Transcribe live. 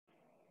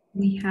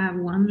We have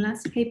one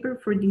last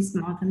paper for this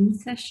modeling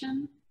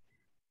session.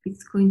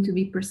 It's going to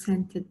be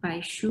presented by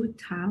Shu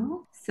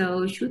Tao.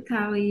 So Shu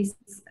Tao is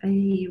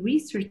a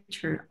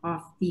researcher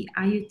of the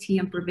IoT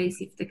and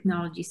pervasive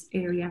technologies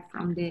area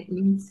from the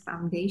Linux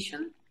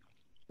Foundation,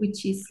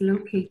 which is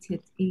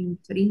located in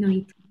Torino,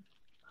 Italy.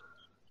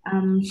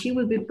 She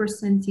will be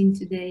presenting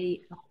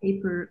today a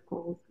paper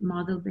called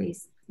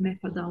Model-Based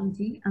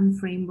Methodology and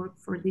Framework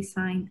for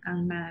Design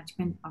and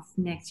Management of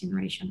Next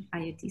Generation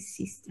IoT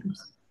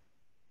Systems.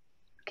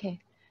 Okay.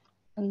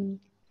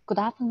 Good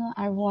afternoon,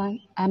 everyone.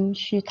 I'm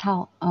Shu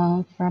Tao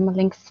from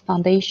Linux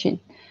Foundation.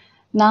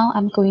 Now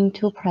I'm going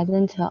to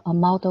present a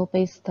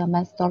model-based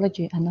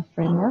methodology and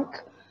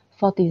framework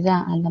for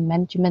design and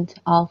management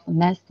of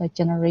next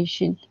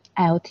generation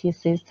IoT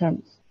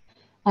systems.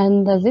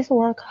 And this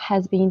work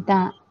has been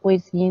done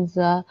within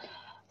the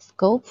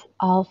scope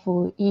of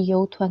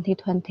EU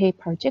 2020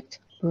 project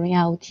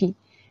BRAIN-IoT.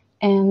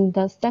 And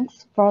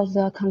thanks for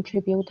the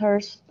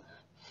contributors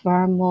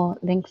from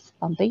Linux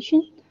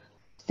Foundation,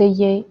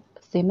 CE,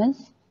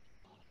 Siemens,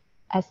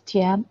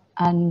 STM,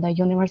 and the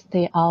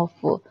University of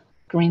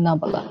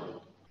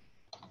Grenoble.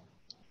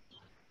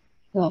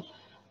 So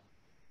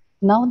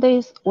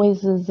nowadays,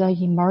 with the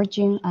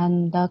emerging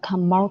and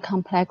more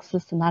complex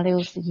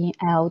scenarios in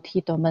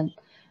IoT domain,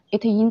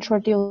 it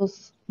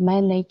introduces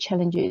many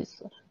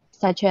challenges,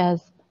 such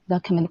as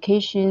the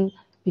communication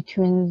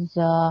between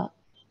the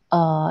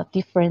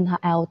different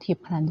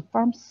IoT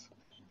platforms,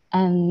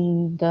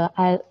 and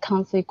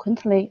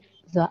consequently,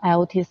 the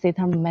IoT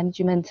system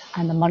management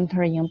and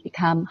monitoring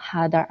become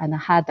harder and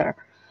harder.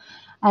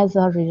 As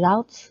a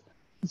result,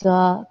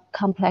 the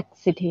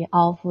complexity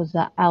of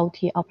the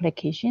IoT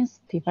applications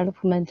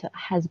development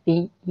has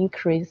been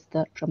increased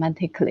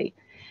dramatically.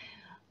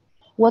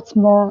 What's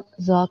more,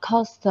 the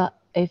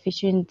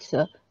cost-efficient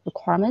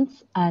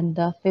requirements and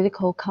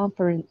physical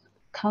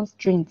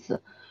constraints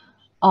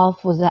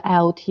of the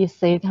IoT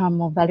system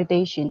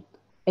validation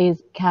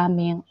is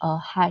becoming a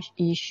huge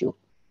issue.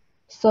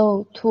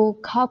 So to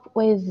cope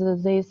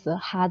with these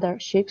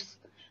hardships,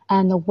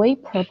 and we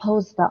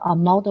proposed a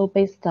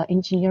model-based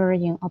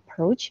engineering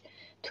approach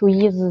to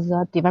ease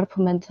the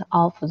development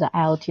of the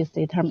IoT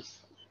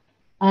systems.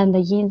 And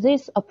in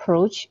this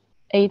approach,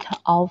 it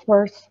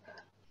offers,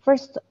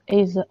 first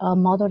is a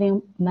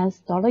modeling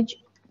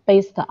methodology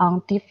based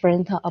on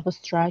different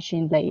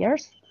abstraction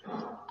layers,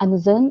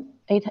 and then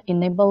it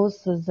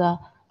enables the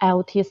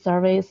IoT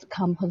service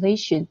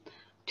composition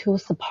to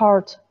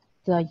support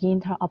the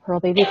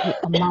interoperability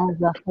among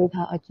the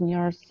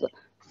heterogeneous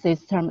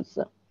systems.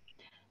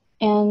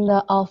 And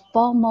a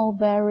formal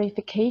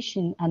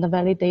verification and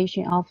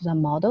validation of the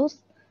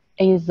models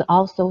is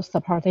also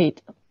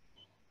supported.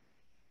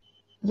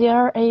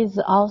 There is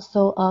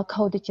also a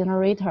code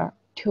generator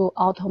to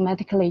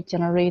automatically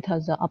generate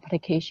the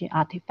application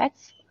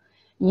artifacts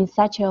in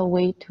such a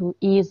way to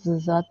ease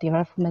the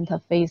development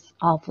phase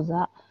of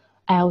the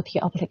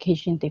IoT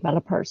application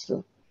developers.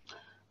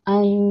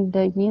 And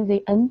in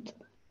the end,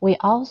 we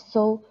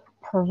also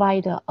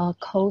provide a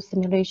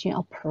co-simulation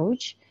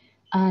approach,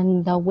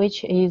 and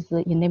which is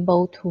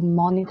enabled to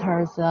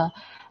monitor the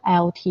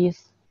IoT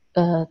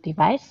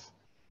device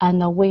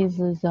and with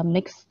the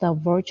mixed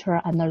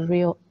virtual and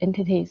real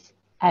entities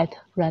at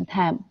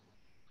runtime.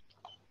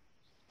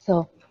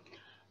 So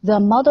the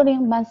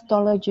modeling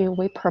methodology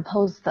we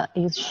proposed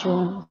is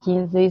shown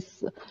in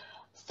this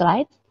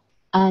slide.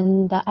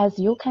 And as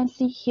you can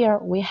see here,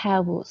 we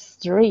have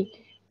 3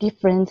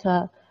 different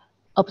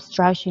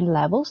abstraction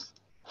levels.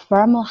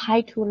 From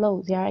high to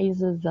low, there is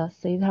the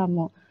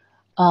system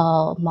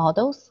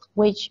models,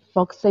 which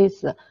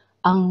focuses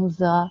on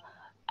the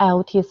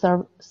IoT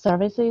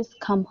services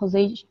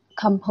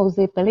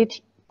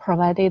composability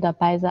provided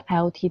by the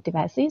IoT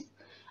devices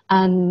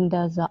and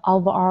the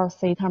overall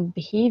system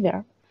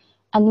behavior.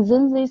 And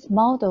then this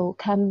model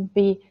can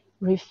be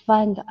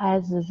refined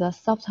as the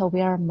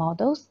software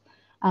models,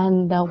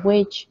 and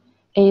which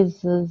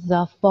is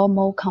the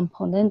formal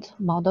component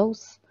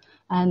models,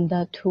 and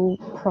to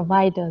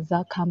provide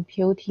the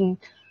computing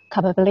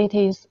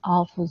capabilities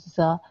of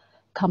the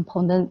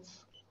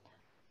components.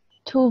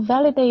 To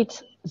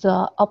validate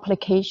the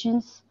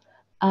applications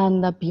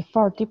and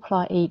before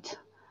deploy it,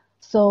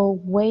 so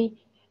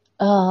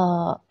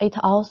it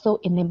also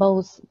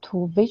enables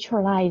to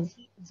visualize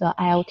the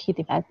IoT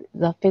device,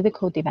 the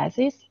physical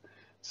devices.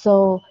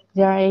 So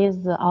there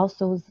is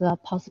also the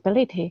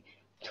possibility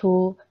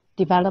to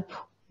develop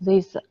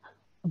these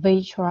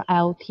virtual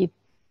IoT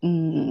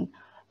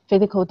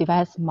physical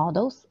device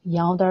models in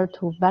order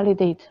to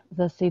validate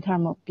the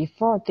system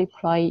before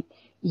deploy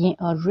in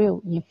a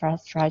real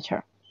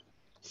infrastructure.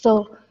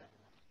 So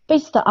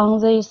based on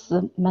this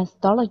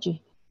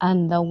methodology,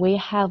 and we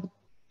have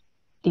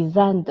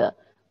designed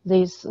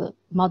this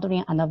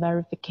modeling and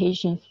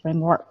verification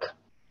framework.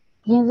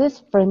 In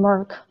this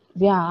framework,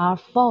 there are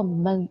 4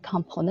 main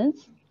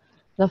components.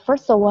 The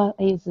first one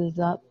is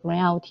the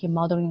BRAIN-IoT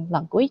modeling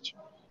language.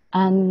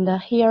 And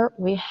here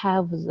we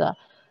have the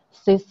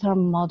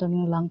system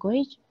modeling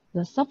language,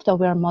 the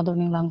software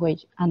modeling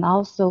language, and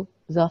also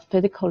the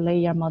physical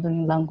layer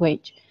modeling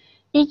language.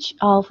 Each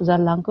of the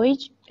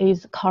language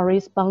is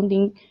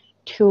corresponding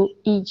to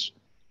each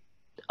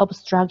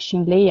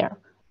abstraction layer.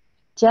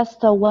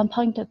 Just one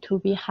point to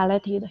be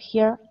highlighted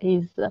here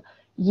is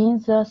in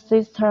the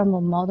system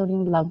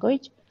modeling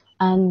language,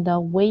 and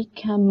we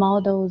can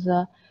model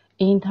the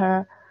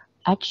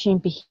interaction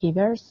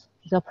behaviors,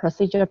 the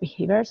procedure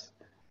behaviors,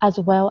 as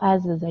well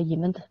as the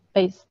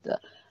event-based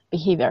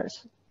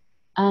behaviors.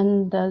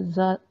 And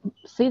the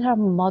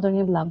system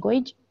modeling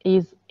language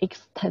is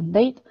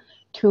extended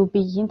to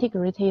be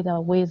integrated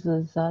with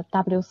the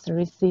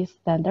W3C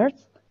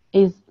standards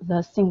is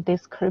the scene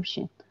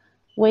description,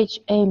 which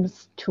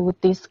aims to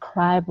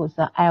describe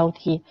the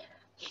IoT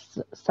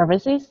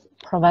services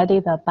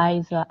provided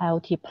by the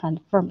IoT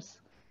platforms.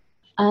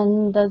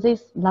 And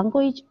this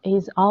language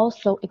is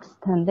also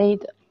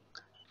extended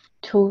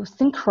to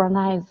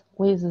synchronize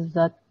with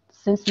the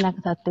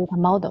SAM-IoT data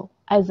model.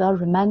 As a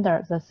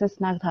reminder, the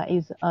SAM-IoT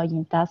is an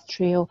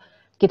industrial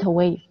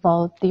gateway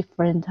for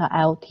different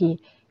IoT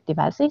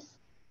devices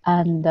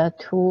and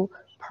to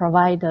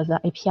provide the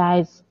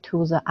APIs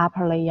to the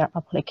upper layer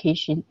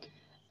applications.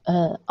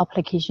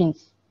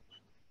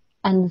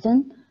 And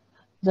then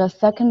the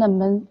second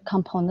main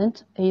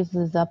component is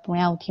the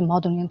BRAIN-IoT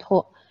modeling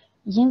tool.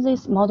 In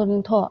this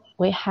modeling tool,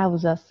 we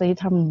have the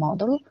system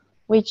model,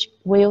 which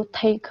will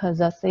take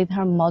the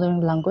system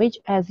modeling language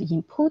as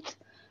input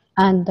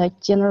and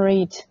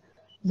generate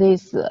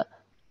these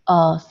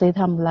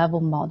system level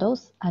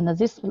models. And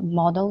these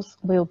models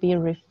will be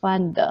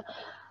refined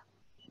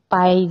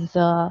by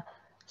the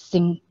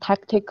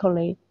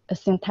syntactical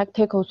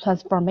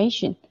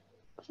transformation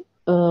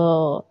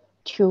to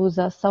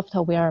the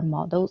software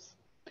models.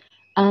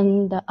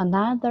 And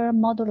another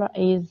modular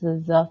is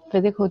the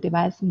physical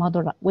device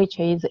modular, which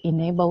is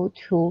enabled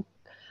to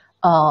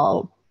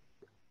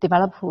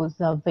develop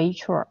the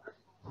virtual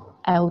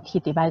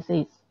IoT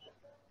devices.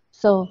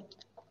 So,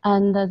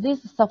 and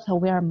these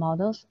software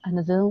models,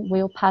 and then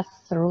will pass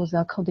through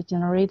the code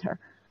generator.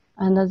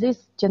 And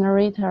this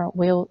generator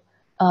will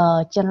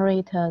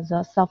generate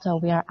the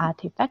software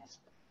artifacts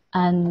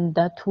and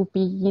to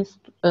be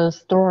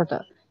stored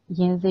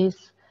in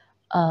this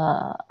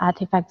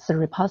artifacts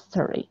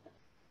repository.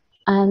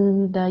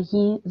 And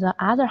in the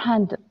other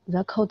hand,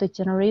 the code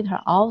generator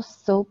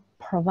also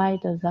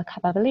provides the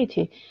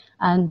capability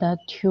and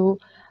to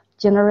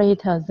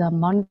generate the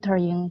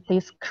monitoring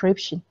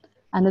description.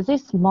 And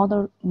this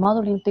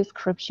modeling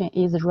description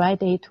is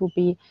ready to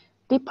be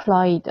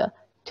deployed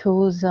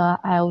to the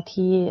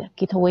IoT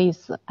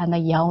gateways and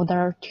in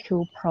order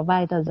to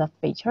provide the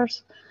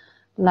features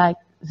like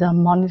the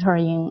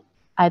monitor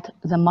at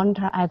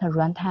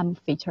runtime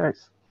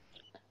features.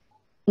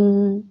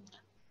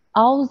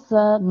 All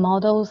the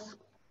models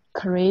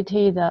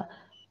created,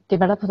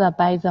 developed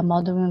by the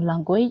modeling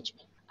language,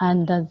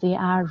 and they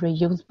are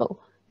reusable,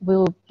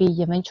 will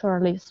be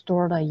eventually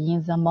stored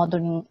in the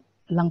modeling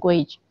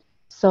language.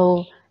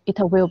 So it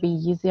will be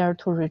easier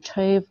to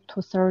retrieve,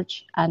 to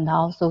search, and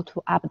also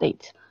to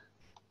update.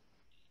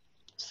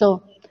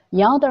 So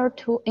in order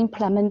to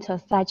implement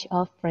such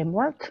a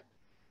framework,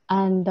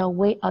 and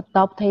we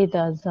adopted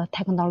the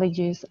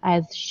technologies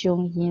as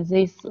shown in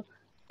this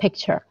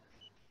picture.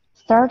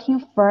 Starting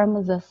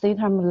from the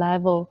system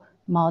level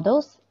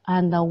models,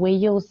 and we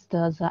used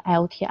the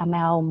IoT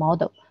ML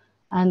model,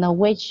 and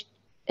which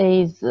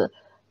is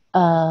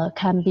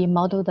can be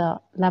modeled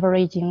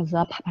leveraging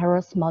the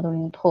Papyrus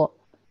modeling tool.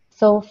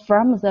 So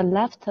from the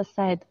left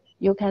side,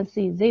 you can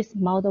see this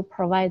model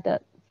provides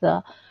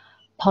the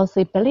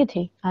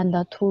possibility and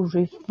to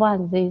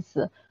refine this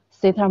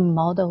system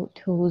model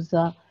to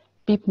the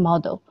BIP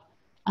model.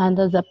 And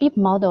the BIP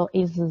model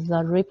is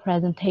the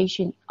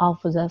representation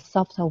of the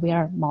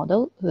software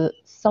model, the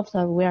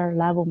software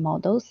level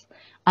models,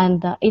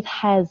 and it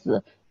has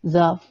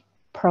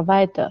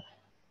provide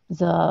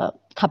the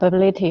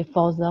capability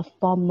for the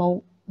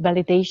formal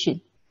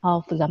validation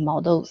of the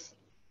models.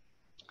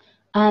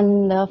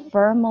 And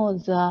from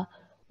the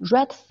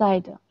right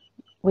side,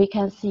 we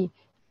can see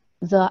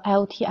the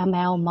IoT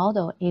ML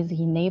model is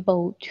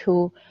enabled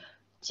to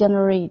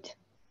generate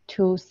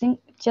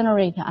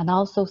and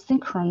also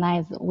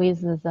synchronize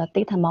with the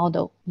data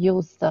model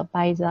used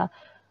by the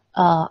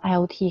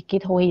IoT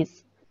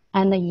gateways.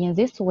 And in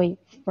this way,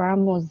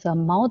 from the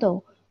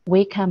model,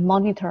 we can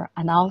monitor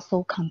and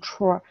also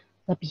control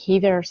the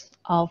behaviors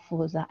of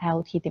the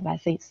IoT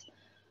devices.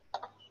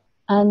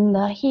 And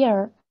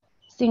here,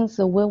 since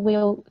we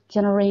will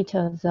generate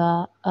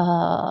the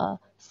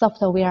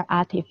software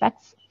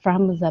artifacts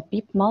from the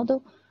BIP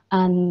model,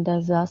 and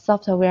the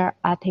software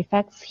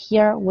artifacts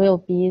here will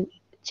be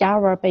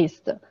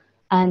Java-based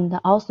and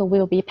also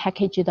will be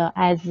packaged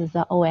as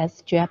the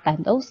OSGI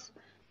bundles.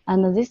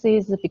 And this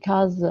is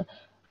because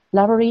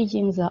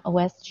leveraging the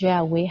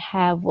OSGI, we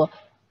have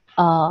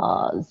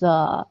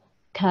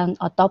can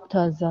adopt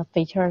the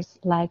features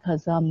like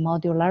the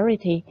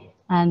modularity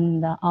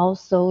and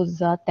also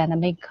the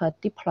dynamic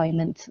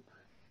deployment.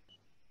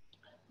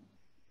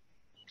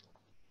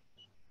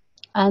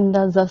 And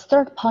the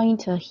third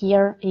point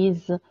here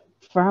is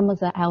from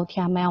the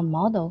LTML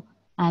model,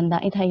 and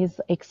it is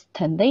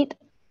extended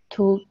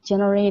to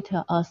generate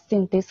a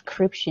scene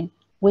description,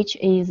 which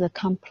is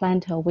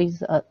compliant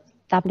with a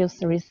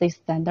W3C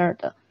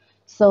standard.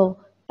 So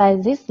by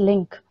this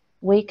link,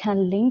 we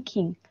can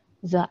linking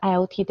the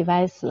IoT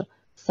device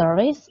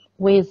service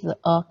with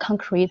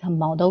concrete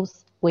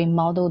models we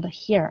modeled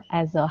here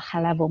as a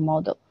high-level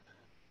model.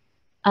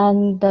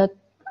 And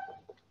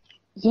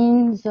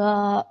in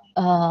the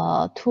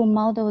to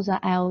model the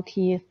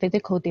IoT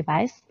physical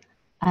device,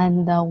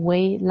 and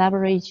we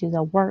leverage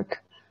the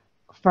work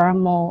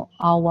from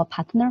our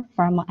partner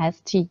from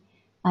ST.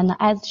 And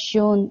as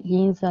shown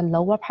in the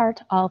lower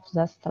part of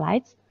the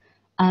slides,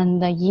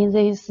 and in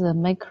this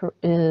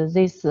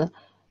this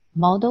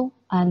model,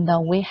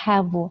 and we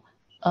have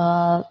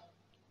a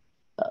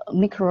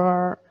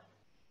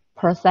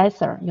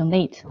microprocessor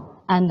unit,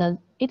 and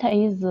it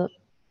is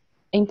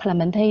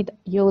implemented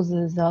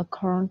uses the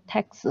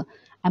Cortex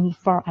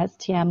M4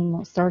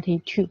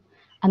 STM32,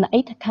 and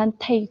it can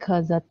take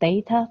the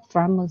data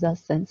from the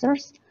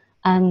sensors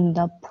and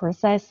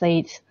process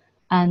it,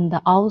 and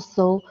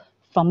also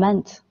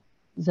format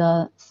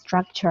the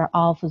structure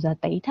of the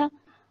data.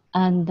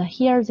 And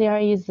here there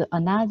is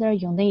another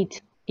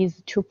unit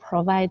is to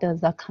provide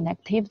the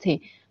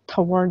connectivity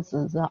towards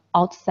the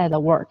outside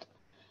world.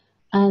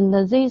 And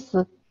this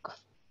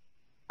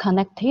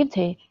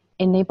connectivity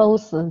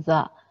enables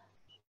the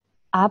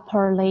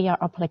upper layer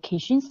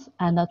applications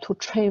and to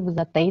retrieve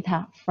the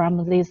data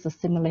from this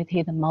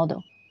simulated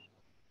model.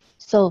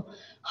 So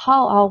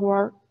how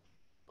our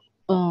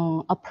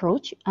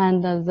approach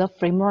and the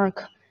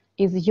framework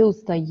is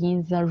used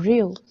in the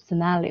real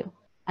scenario.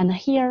 And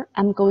here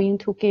I'm going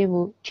to give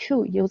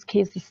 2 use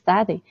case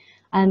study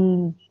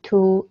and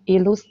to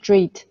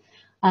illustrate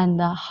and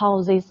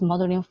how this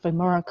modeling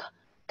framework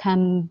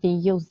can be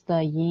used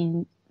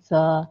in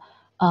the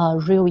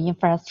real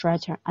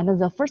infrastructure. And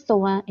the first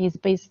one is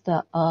based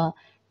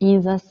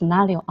in the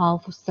scenario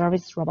of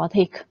service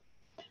robotic.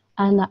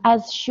 And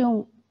as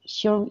shown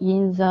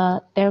in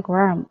the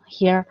diagram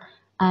here,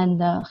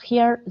 and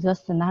here the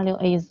scenario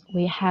is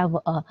we have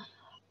a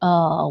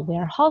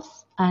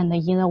warehouse, and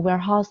in the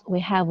warehouse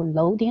we have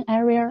loading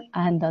area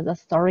and the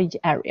storage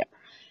area.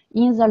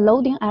 In the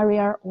loading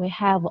area, we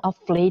have a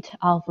fleet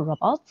of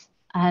robots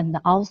and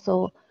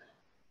also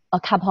a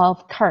couple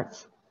of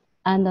carts.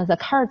 And the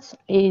carts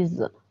is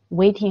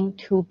waiting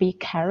to be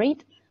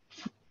carried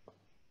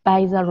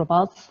by the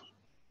robots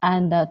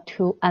and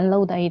to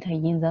unload it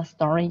in the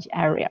storage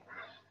area.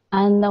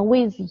 And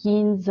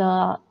within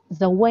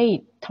the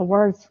way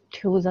towards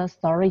to the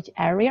storage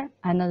area,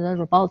 and the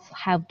robots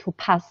have to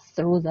pass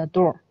through the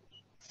door.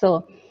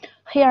 So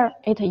here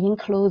it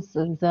includes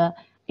the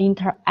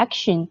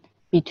interaction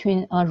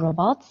between a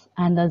robot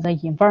and the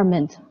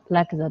environment,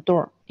 like the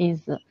door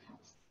is,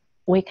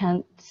 we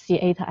can see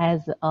it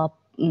as the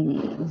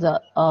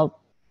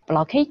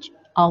blockage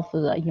of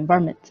the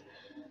environment.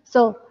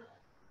 So,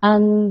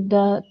 and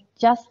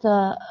just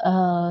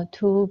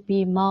to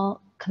be more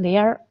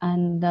clear,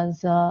 and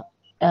the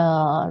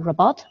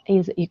robot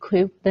is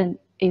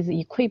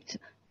equipped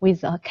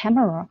with a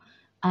camera,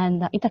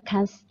 and it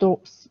can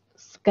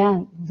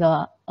scan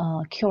the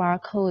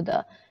QR code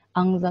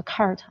on the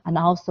cart and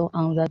also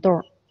on the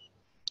door.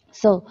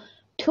 So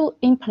to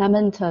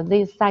implement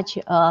this such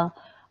a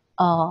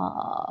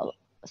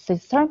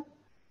system,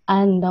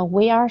 and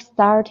we are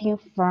starting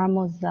from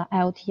the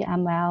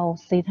LTML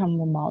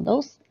system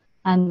models,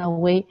 and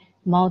we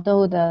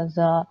modeled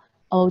the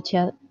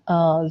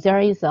there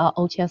is a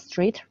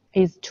orchestrator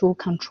is to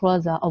control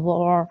the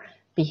overall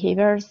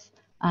behaviors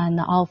and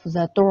of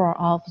the door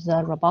of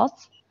the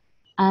robots.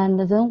 And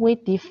then we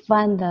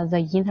defined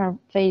the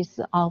interface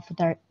of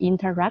the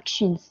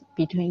interactions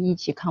between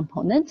each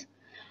component.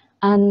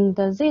 And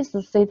these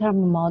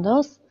system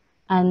models,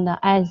 and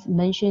as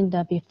mentioned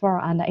before,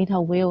 and it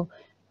will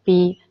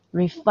be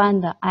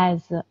refined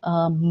as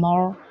a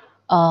more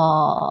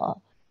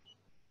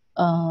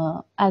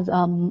as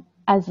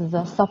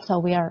the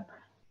software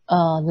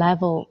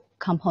level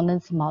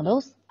components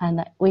models,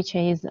 and which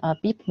is a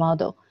BIP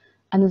model,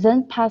 and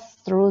then pass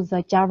through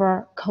the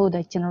Java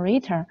code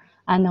generator,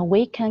 and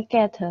we can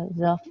get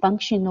the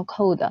functional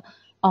code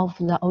of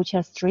the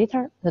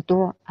orchestrator, the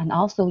door, and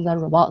also the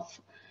robots.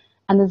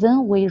 And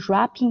then we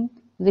wrapping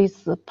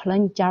this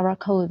plain Java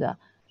code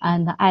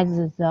and as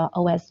the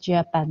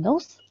OSG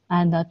bundles,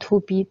 and to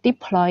be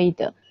deployed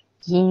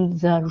in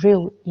the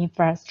real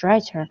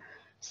infrastructure.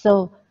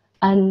 So,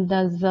 and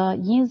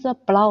in the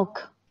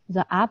block,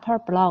 the upper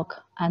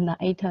block, and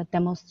it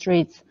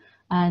demonstrates,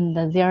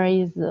 and there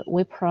is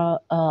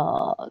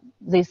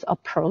this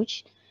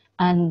approach,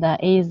 and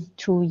is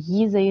to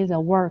ease the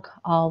work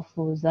of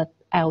the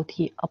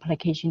IoT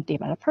application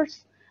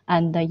developers,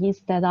 and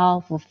instead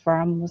of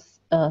from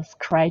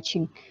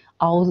scratching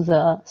all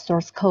the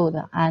source code,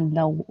 and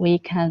we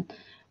can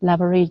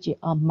leverage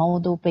a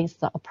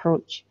model-based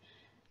approach.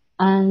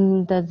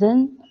 And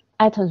then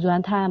at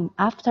runtime,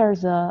 after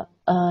the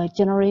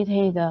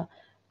generated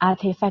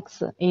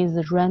artifacts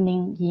is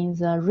running in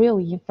the real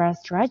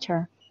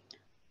infrastructure,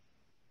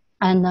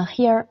 and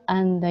here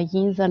and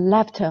in the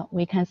left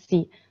we can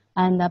see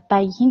And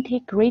by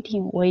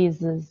integrating with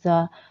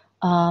the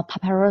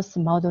Papyrus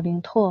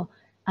modeling tool,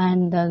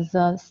 and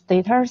the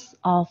status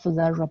of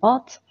the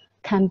robot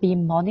can be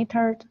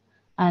monitored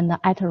and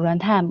at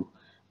runtime,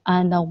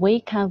 and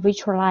we can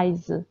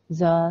visualize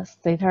the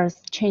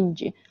status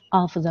change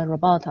of the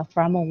robot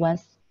from one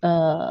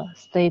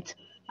state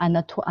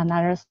and to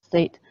another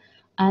state.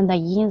 And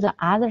in the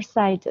other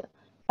side,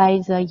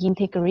 by the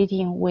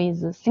integrating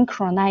with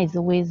synchronize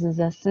with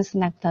the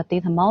SenseNext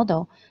data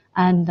model,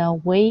 and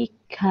we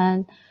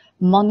can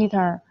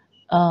monitor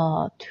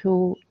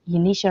to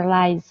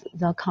initialize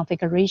the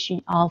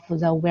configuration of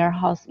the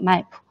warehouse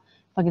map.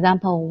 For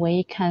example,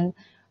 we can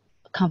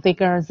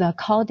configure the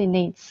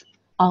coordinates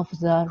of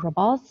the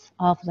robots,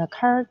 of the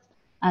cards,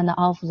 and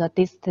of the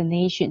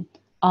destination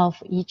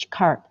of each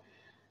card.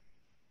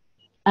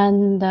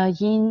 And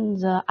in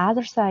the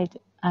other side,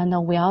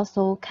 and we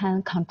also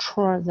can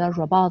control the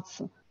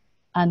robots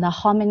and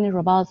how many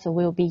robots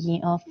will be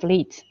in a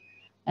fleet,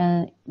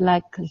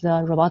 like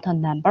the robot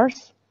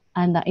numbers,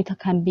 and it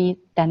can be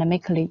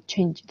dynamically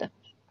changed.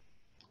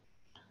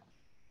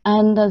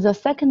 And the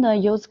second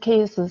use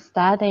case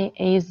study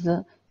is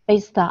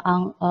based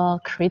on a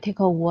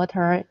critical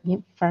water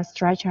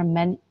infrastructure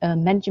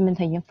management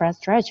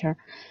infrastructure.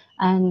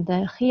 And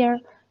here,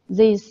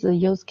 this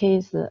use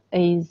case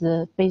is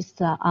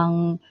based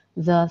on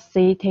the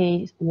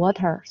city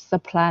water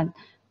supply,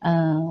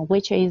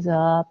 which is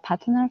a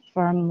partner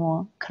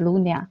from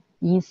Colonia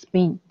in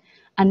Spain.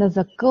 And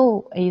the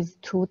goal is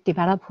to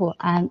develop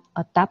an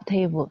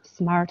adaptive,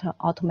 smart,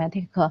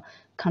 automatic,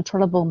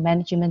 controllable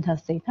management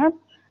system.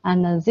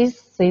 And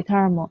this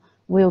system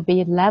will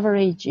be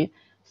leverage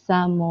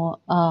some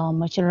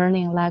machine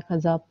learning like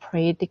the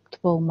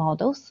predictable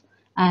models,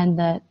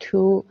 and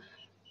to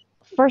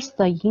first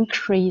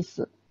increase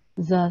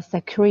the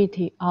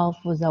security of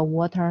the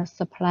water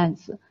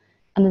supplies.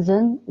 And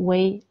then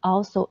we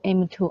also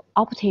aim to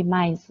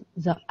optimize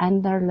the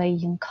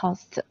underlying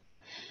cost.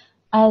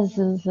 As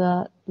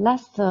the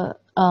last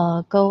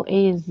goal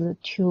is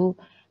to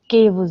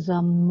give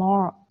the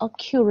more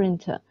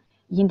accurate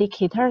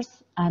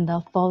indicators and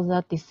for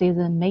the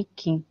decision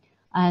making.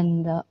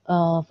 And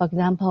for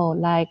example,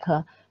 like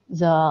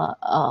the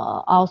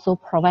also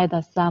provide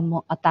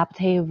some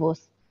adaptive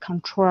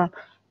control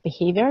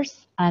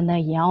behaviors and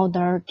in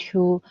order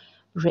to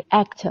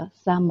react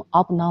some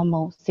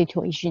abnormal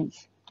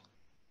situations.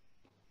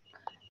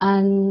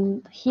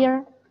 And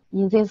here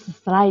in this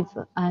slide,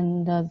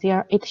 and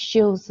there it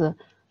shows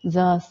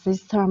the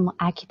system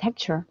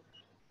architecture.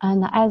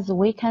 And as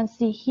we can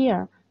see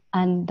here,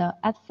 and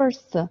at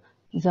first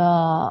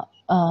there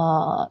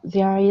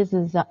is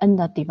the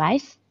end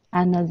device,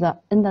 and the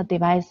end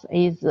device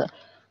is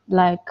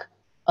like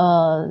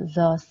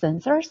the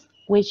sensors,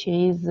 which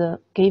is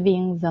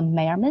giving the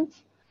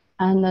measurements,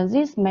 and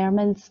these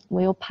measurements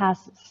will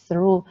pass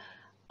through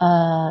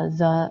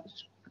the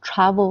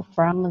travel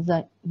from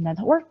the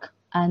network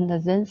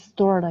and then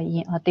stored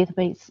in a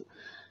database.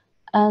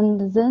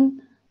 And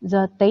then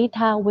the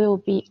data will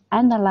be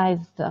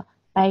analyzed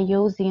by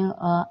using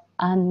an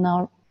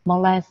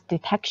anomaly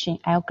detection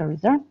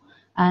algorithm,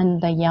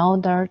 and in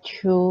order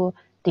to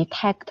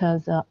detect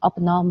the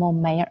abnormal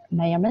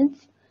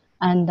measurements,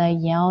 and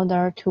in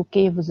order to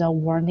give the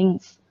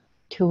warnings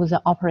to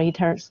the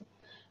operators.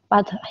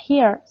 But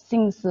here,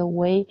 since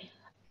we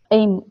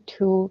aim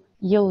to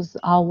use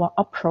our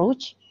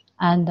approach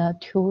and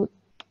to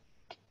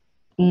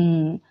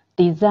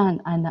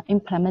design and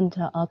implement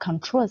a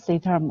control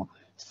system,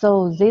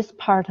 so this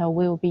part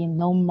will be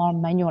no more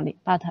manually,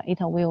 but it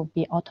will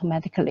be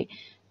automatically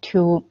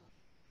to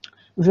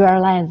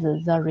realize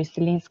the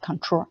resilience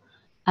control.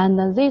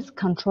 And this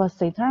control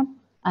system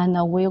and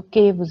will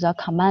give the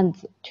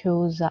commands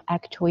to the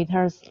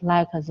actuators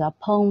like the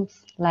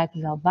pumps, like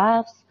the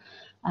valves,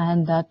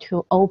 and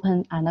to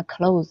open and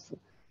close,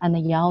 and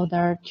in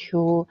order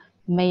to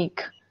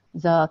make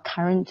the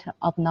current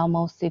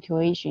abnormal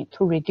situation,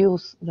 to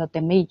reduce the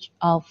damage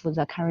of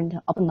the current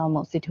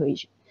abnormal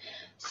situation.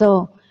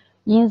 So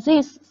in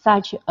this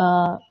such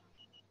a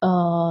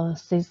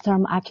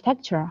system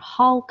architecture,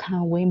 how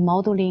can we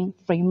modeling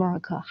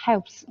framework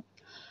helps?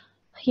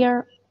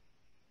 Here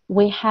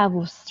we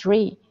have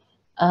three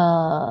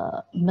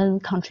main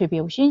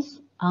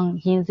contributions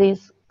in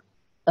this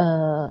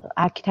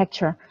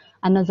architecture.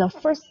 And the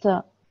first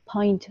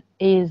point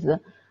is,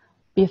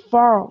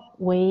 before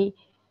we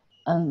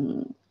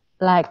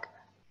like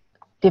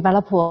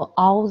develop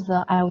all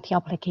the IoT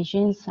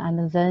applications,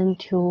 and then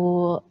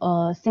to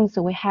since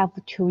we have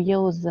to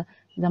use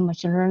the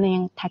machine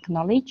learning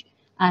technology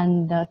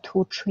and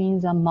to train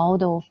the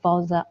model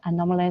for the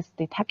anomalous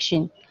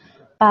detection,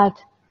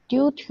 but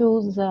due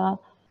to the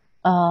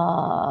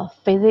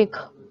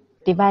physical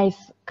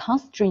device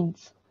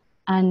constraints,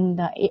 and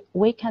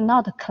we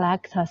cannot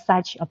collect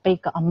such a big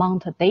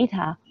amount of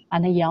data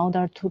and in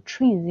order to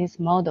train this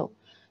model.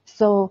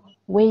 So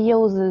we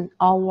use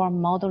our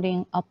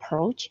modeling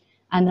approach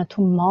and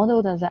to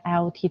model the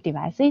IoT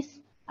devices,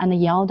 and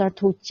in order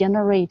to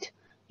generate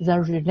the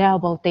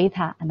reliable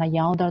data, and in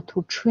order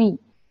to train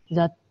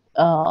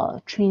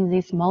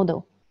this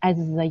model. as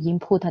the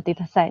input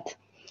dataset.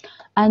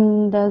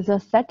 And the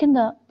second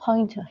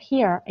point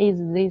here is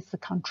this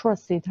control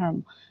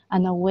system,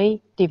 and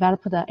we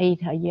developed it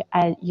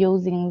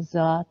using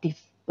the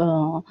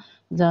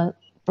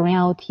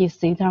BRAIN-IoT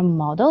system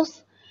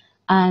models,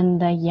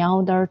 and in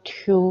order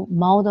to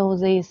model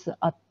these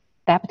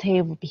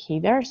adaptive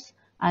behaviors,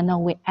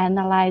 and we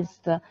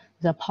analyzed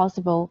the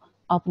possible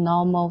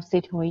abnormal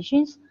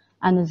situations,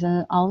 and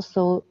then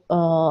also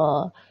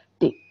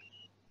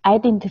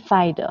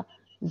identified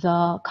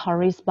the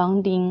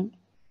corresponding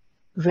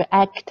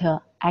react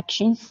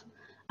actions,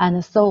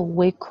 and so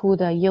we could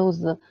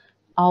use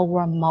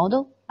our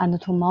model and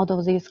to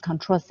model this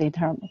control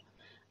system.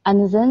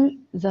 And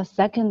then the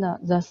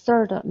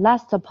third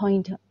last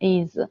point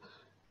is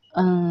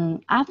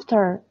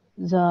after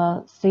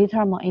the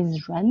system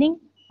is running,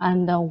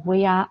 and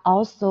we are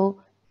also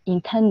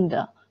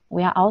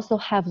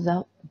have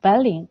the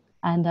value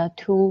and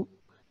to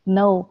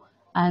know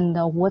and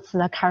what's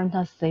the current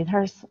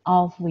status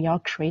of your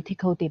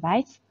critical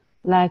device,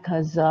 like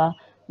the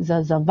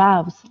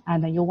valves,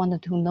 and you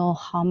want to know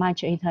how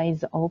much it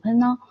is open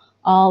now,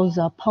 or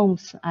the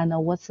pumps, and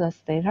what's the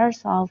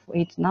status of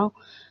it now.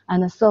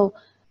 And so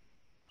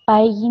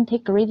by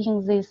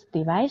integrating this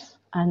device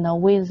and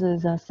with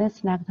the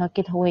SenseNect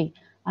gateway,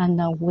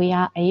 and we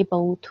are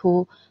able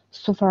to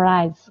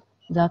supervise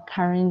the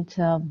current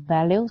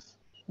values,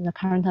 the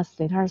current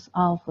status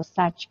of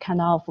such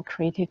kind of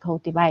critical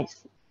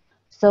device.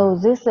 So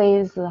this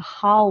is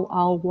how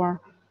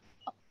our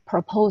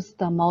proposed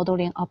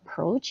modeling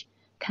approach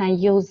can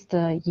use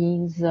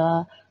in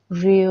the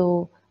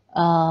real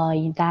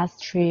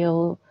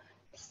industrial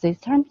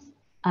systems,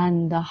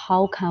 and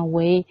how can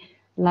we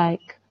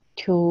like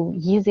to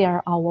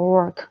easier our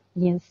work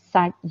in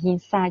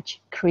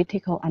such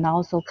critical and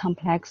also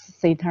complex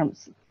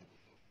systems.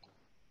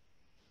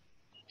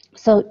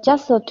 So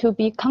just to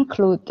be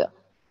concluded,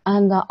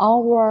 and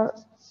our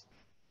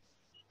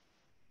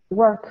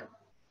work,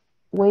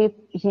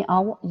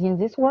 in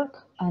this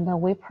work,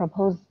 and we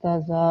proposed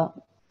the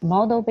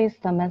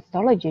model-based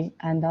methodology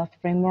and the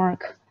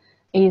framework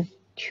aims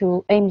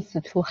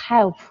to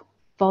help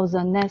for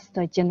the next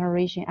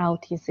generation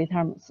IoT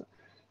systems.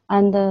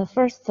 And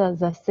first,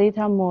 the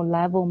system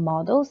level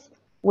models,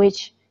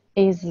 which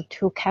is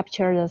to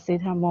capture the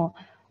system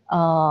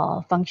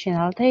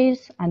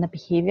functionalities and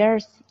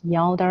behaviors in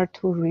order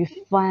to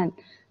refine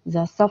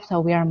the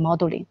software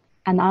modeling.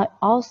 And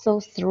also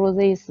through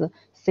these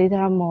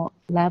system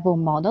level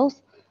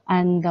models,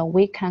 and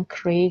we can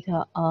create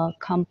a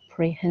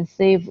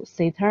comprehensive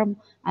system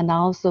and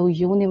also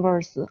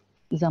universe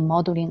the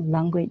modeling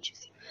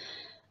languages.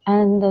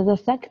 And the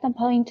second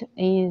point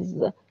is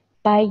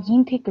by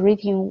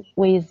integrating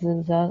with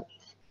the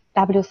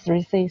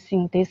W3C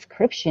scene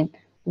description,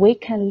 we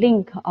can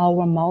link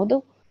our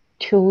model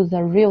to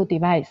the real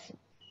device.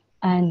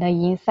 And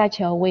in such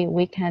a way,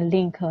 we can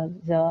link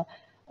the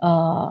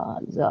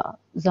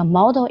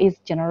model is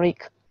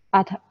generic,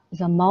 but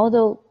the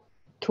model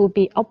to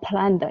be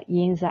applied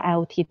in the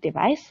IoT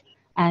device,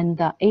 and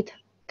it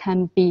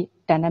can be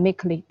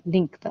dynamically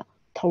linked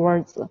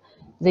towards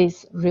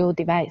this real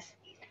device.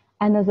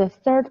 And the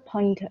third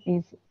point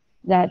is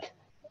that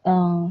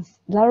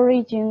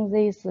leveraging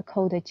this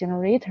code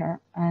generator,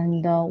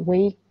 and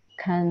we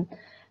can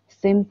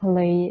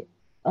simply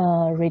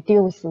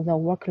reduce the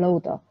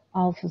workload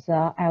of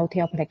the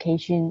IoT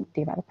application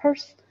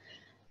developers.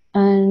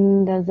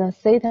 And the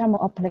system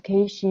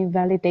application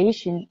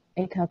validation,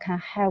 it can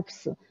help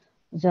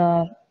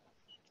the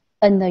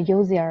end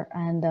user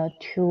and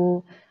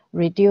to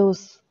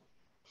reduce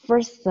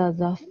first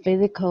the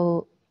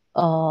physical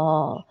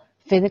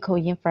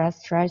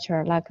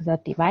infrastructure, like the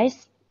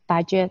device,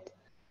 budget,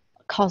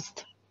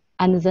 cost,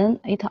 and then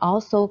it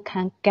also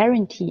can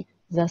guarantee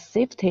the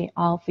safety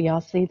of your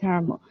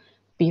system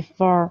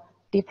before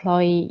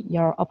deploy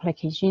your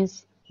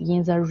applications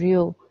in the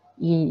real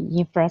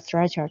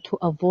infrastructure to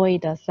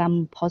avoid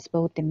some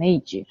possible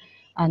damage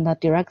and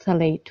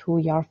directly to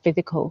your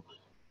physical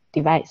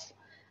device,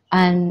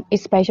 and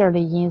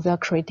especially in the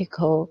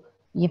critical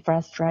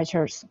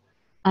infrastructures.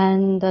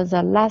 And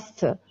the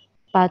last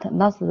but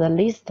not the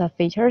least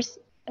features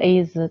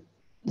is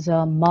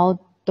the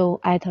model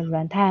at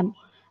runtime,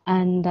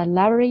 and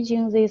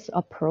leveraging this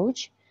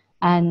approach,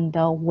 and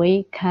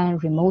we can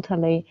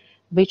remotely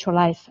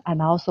visualize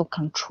and also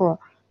control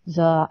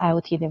the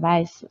IoT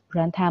device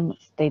runtime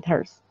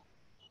status.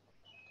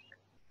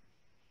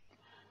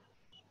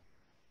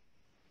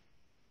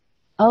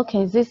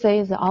 Okay, this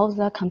is all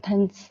the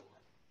contents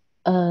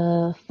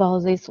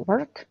for this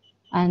work,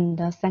 and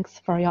thanks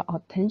for your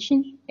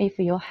attention. If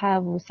you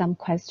have some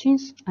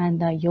questions,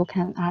 and you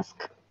can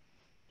ask.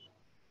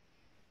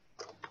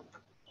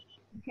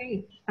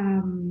 Okay,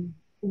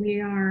 we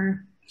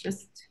are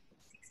just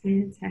 6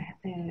 minutes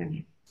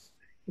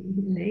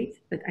late,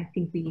 but I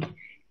think we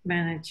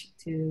managed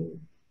to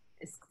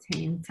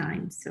stay in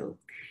time. So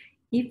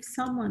if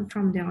someone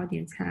from the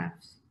audience has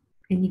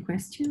any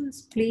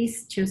questions,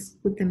 please just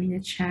put them in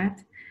the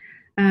chat.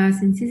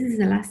 Since this is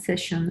the last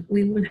session,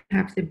 we will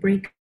have the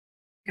break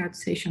breakout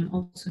session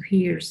also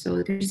here,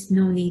 so there's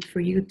no need for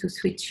you to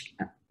switch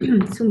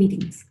Zoom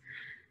meetings.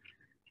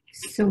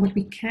 So what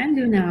we can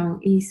do now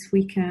is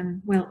we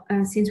can, well,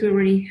 since we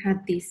already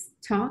had this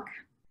talk,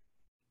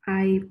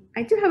 I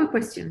do have a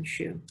question,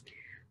 Shu.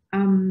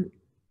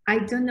 I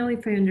don't know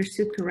if I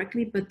understood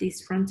correctly, but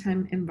this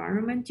runtime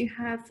environment you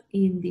have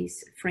in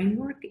this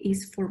framework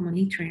is for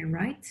monitoring,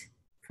 right?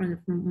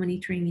 For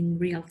monitoring in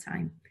real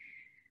time.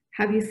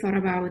 Have you thought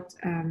about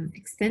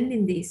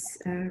extending this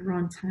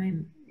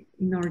runtime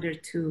in order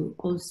to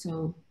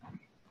also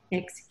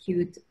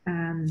execute,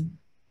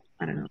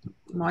 I don't know,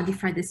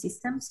 modify the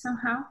system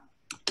somehow?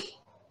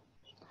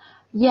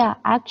 Yeah,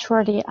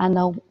 actually,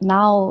 and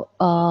now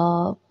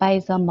by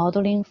the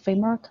modeling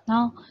framework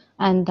now,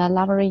 and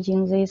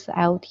leveraging these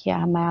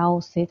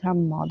LTML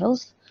system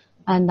models,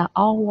 and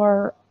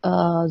our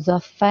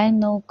the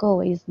final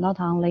goal is not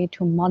only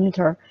to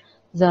monitor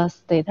the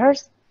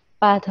status,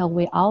 but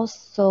we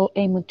also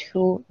aim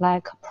to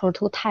like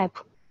prototype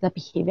the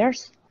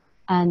behaviors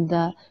and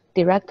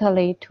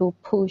directly to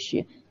push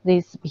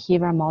these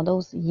behavior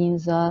models in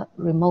the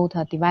remote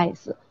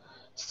device.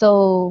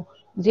 So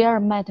there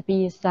might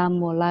be some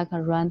like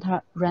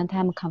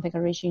runtime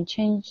configuration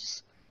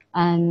changes,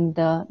 and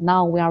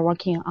now we are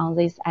working on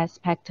this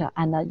aspect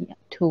and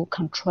to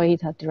control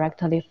it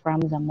directly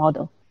from the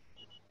model.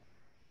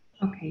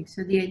 Okay,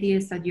 so the idea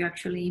is that you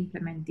actually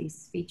implement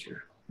this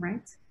feature,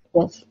 right?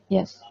 Yes,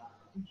 yes.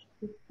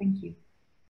 Thank you.